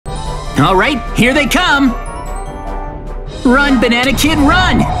All right, here they come. Run, Banana Kid,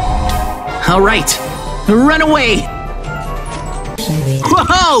 run! All right, run away.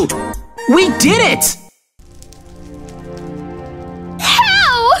 Whoa! We did it!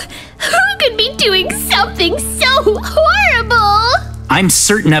 How? Who could be doing something so horrible? I'm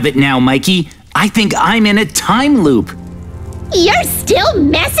certain of it now, Mikey. I think I'm in a time loop. You're still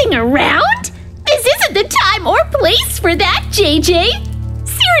messing around? This isn't the time or place for that, JJ.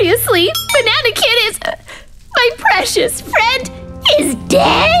 Seriously, Banana Kid is… my precious friend is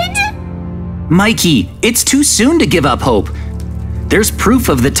dead? Mikey, it's too soon to give up hope. There's proof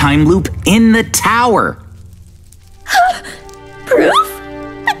of the time loop in the tower. Proof?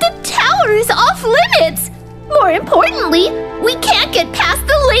 But the tower is off limits. More importantly, we can't get past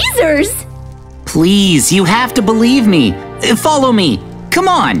the lasers. Please, you have to believe me. Follow me. Come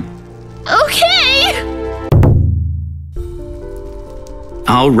on. Okay.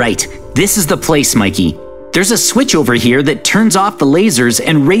 All right, this is the place, Mikey. There's a switch over here that turns off the lasers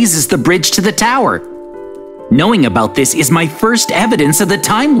and raises the bridge to the tower. Knowing about this is my first evidence of the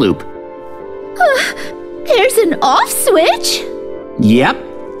time loop. There's an off switch? Yep.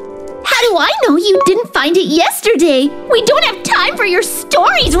 How do I know you didn't find it yesterday? We don't have time for your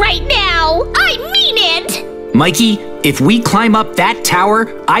stories right now. I mean it. Mikey, if we climb up that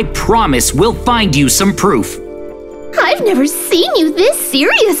tower, I promise we'll find you some proof. I've never seen you this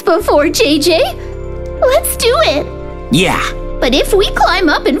serious before, JJ. Let's do it. Yeah. But if we climb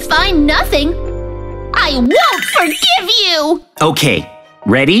up and find nothing, I won't forgive you! Okay,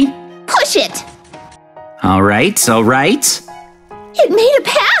 ready? Push it! All right. It made a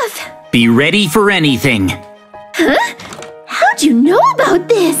path! Be ready for anything. Huh? How'd you know about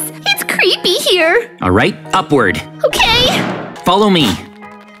this? It's creepy here. All right, upward. Okay. Follow me.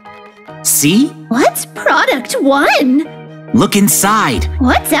 See? What's product 1? Look inside.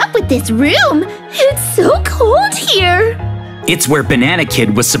 What's up with this room? It's so cold here. It's where Banana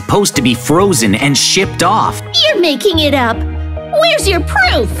Kid was supposed to be frozen and shipped off. You're making it up. Where's your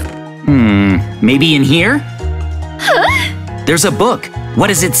proof? Maybe in here? Huh? There's a book. What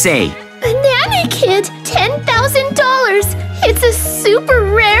does it say? Banana Kid, $10,000. It's a super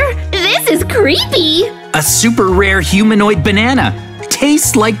rare. This is creepy. A super rare humanoid banana.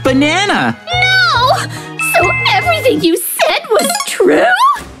 Tastes like banana. No! So everything you said was true?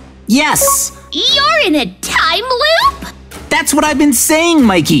 Yes! You're in a time loop? That's what I've been saying,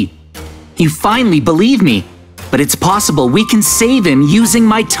 Mikey. You finally believe me. But it's possible we can save him using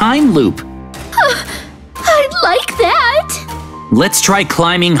my time loop. I'd like that. Let's try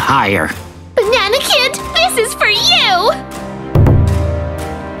climbing higher. Banana Kid, this is for you.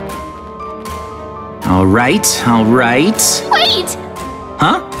 All right. Wait,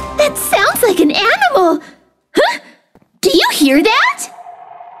 Huh? that sounds like an animal. Huh? Do you hear that?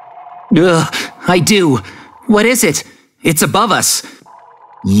 Ugh, I do. What is it? It's above us.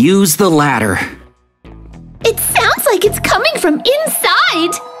 Use the ladder. It sounds like it's coming from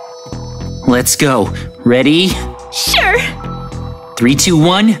inside. Let's go. Ready? Sure. 3, 2,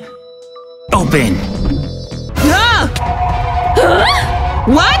 1. Open. Ah!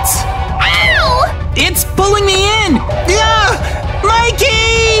 Huh? What? Ow! It's pulling me in! Ah!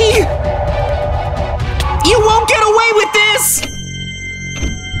 Mikey! You won't get away with this!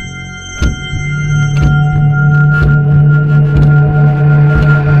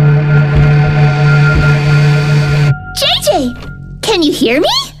 JJ, can you hear me?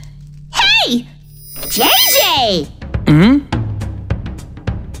 Hey! JJ!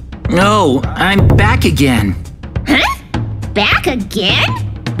 No, I'm back again. Huh? Back again?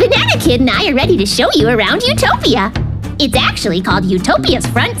 Banana Kid and I are ready to show you around Utopia. It's actually called Utopia's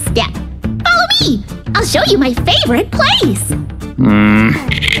front step. Follow me. I'll show you my favorite place.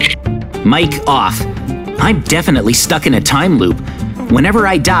 Mic off. I'm definitely stuck in a time loop. Whenever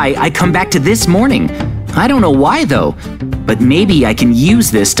I die, I come back to this morning. I don't know why though, but maybe I can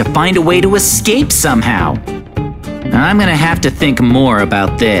use this to find a way to escape somehow. I'm gonna have to think more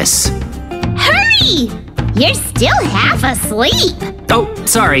about this. Hurry! You're still half asleep. Oh,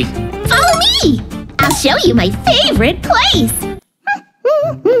 sorry. Follow me. I'll show you my favorite place.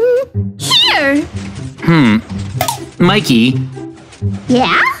 Here. Mikey,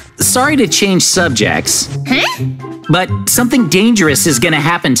 Yeah? sorry to change subjects, Huh? but something dangerous is gonna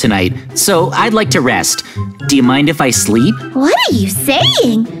happen tonight, so I'd like to rest. Do you mind if I sleep? What are you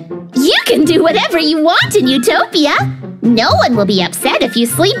saying? You can do whatever you want in Utopia. No one will be upset if you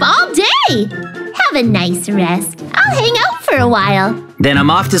sleep all day. Have a nice rest. I'll hang out for a while. Then I'm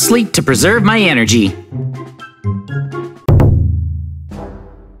off to sleep to preserve my energy.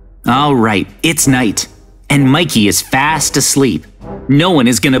 All right, it's night, and Mikey is fast asleep. No one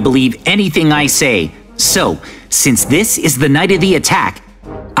is gonna believe anything I say. So, since this is the night of the attack,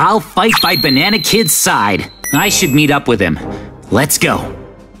 I'll fight by Banana Kid's side. I should meet up with him. Let's go.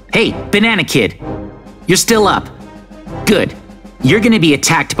 Hey, Banana Kid. You're still up. Good. You're gonna be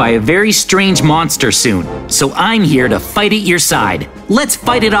attacked by a very strange monster soon, so I'm here to fight at your side. Let's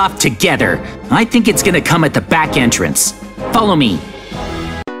fight it off together. I think it's gonna come at the back entrance. Follow me.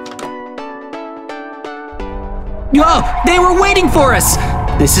 Whoa! They were waiting for us!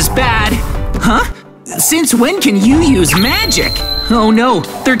 This is bad. Huh? Since when can you use magic? Oh no,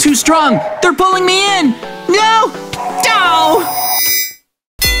 they're too strong. They're pulling me in. No! No!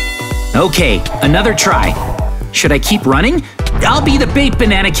 Okay, another try. Should I keep running? I'll be the bait,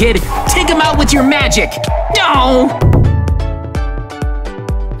 Banana Kid. Take him out with your magic. No!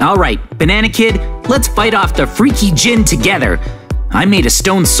 All right, Banana Kid, let's fight off the freaky Djinn together. I made a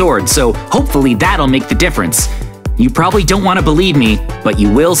stone sword, so hopefully that'll make the difference. You probably don't want to believe me, but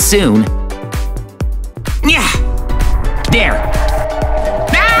you will soon. Yeah! There!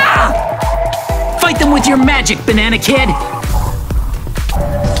 Ah! Fight them with your magic, Banana Kid!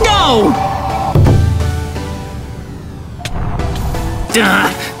 No!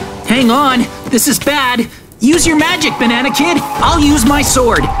 Hang on, this is bad. Use your magic, Banana Kid. I'll use my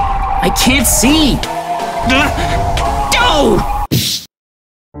sword. I can't see.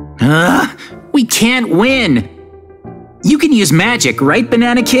 No! We can't win. You can use magic, right,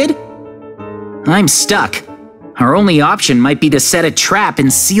 Banana Kid? I'm stuck. Our only option might be to set a trap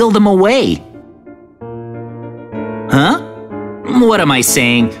and seal them away. Huh? What am I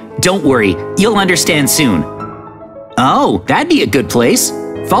saying? Don't worry, you'll understand soon. Oh, that'd be a good place.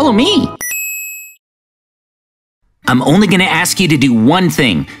 Follow me. I'm only gonna ask you to do one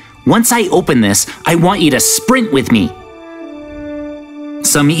thing. Once I open this, I want you to sprint with me.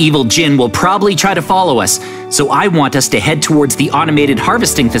 Some evil Djinn will probably try to follow us, so I want us to head towards the automated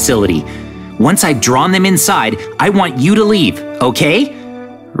harvesting facility. Once I've drawn them inside, I want you to leave, okay?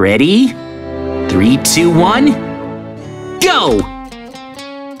 Ready? 3, 2, 1, go!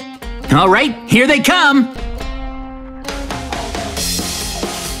 All right, here they come!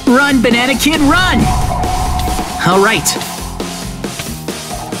 Run, Banana Kid, run! All right.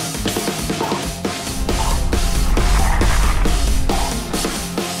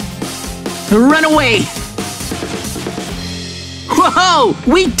 Run away! Whoa!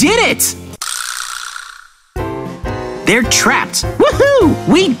 We did it! They're trapped! Woohoo!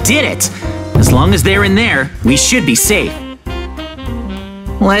 We did it! As long as they're in there, we should be safe.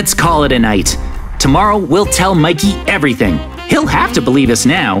 Let's call it a night. Tomorrow, we'll tell Mikey everything. He'll have to believe us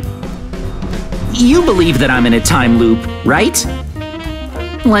now. You believe that I'm in a time loop, right?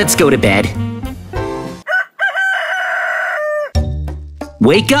 Let's go to bed.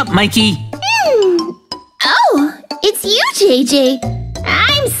 Wake up, Mikey! Oh, it's you, JJ.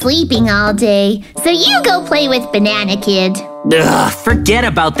 I'm sleeping all day, so you go play with Banana Kid. Ugh, forget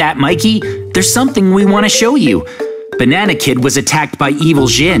about that, Mikey. There's something we want to show you. Banana Kid was attacked by evil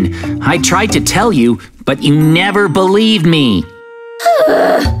Djinn. I tried to tell you, but you never believed me.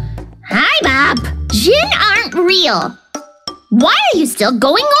 Hi, Bob. Djinn aren't real. Why are you still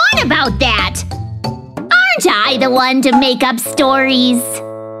going on about that? Aren't I the one to make up stories?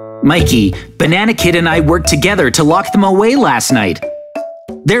 Mikey, Banana Kid and I worked together to lock them away last night.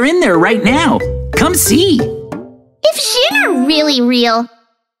 They're in there right now. Come see. If Djinn are really real,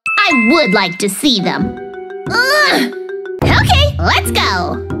 I would like to see them. Ugh. Okay, let's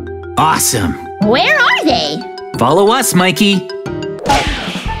go. Awesome. Where are they? Follow us, Mikey.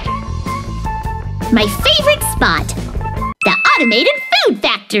 My favorite spot. The automated food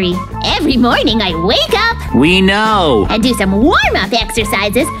factory. Every morning I wake up. We know. And do some warm-up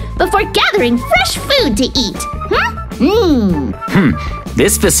exercises before gathering fresh food to eat.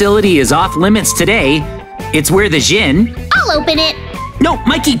 This facility is off limits today. It's where the Djinn... I'll open it. No,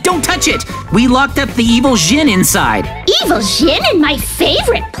 Mikey, don't touch it. We locked up the evil Djinn inside. Evil Djinn in my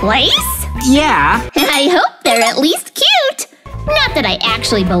favorite place? Yeah. I hope they're at least cute. Not that I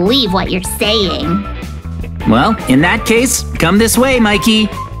actually believe what you're saying. Well, in that case, come this way, Mikey.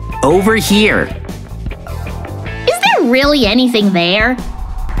 Over here. Is there really anything there?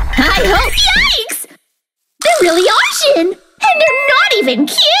 I hope. Yikes! There really are Djinn, and they're not even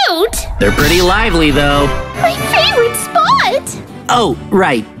cute. They're pretty lively, though. My favorite spot. Oh,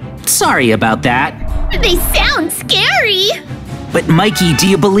 right. Sorry about that. They sound scary. But Mikey, do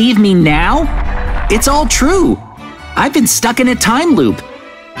you believe me now? It's all true. I've been stuck in a time loop.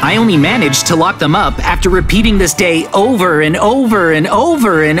 I only managed to lock them up after repeating this day over and over and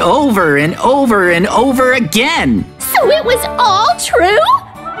over and over and over and over again. So it was all true?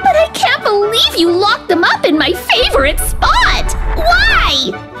 But I can't believe you locked them up in my favorite spot.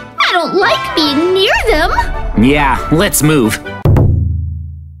 Why? I don't like being near them. Yeah, let's move.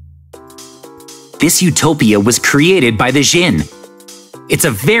 This utopia was created by the Djinn. It's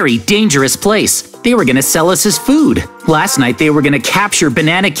a very dangerous place. They were gonna sell us as food. Last night they were gonna capture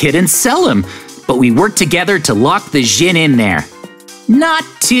Banana Kid and sell him, but we worked together to lock the Djinn in there. Not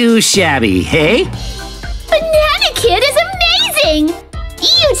too shabby, hey? Banana Kid is amazing!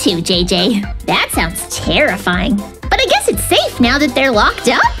 You too, JJ. That sounds terrifying. But I guess it's safe now that they're locked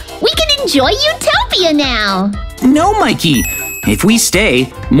up. We can enjoy Utopia now. No, Mikey. If we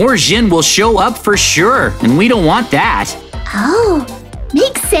stay, more Djinn will show up for sure, and we don't want that. Oh,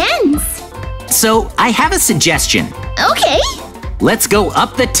 makes sense. So, I have a suggestion. Okay. Let's go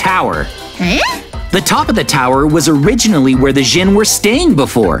up the tower. Huh? The top of the tower was originally where the Djinn were staying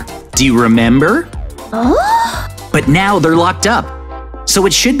before. Do you remember? Oh? But now they're locked up, so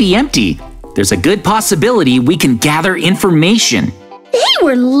it should be empty. There's a good possibility we can gather information. They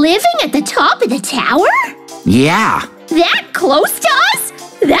were living at the top of the tower? Yeah. That close to us?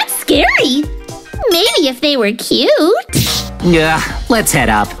 That's scary. Maybe if they were cute. Yeah, let's head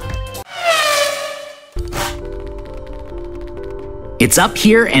up. It's up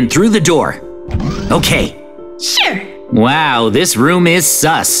here and through the door. Okay. Sure. Wow, this room is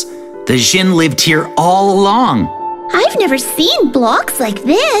sus. The Djinn lived here all along. I've never seen blocks like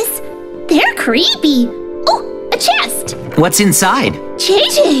this. They're creepy. Oh, a chest. What's inside?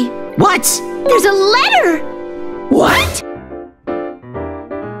 JJ, What? there's a letter. What?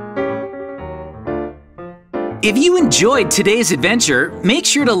 If you enjoyed today's adventure, make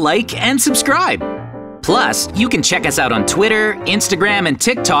sure to like and subscribe. Plus, you can check us out on Twitter, Instagram, and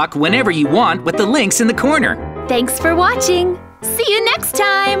TikTok whenever you want with the links in the corner. Thanks for watching. See you next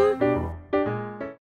time.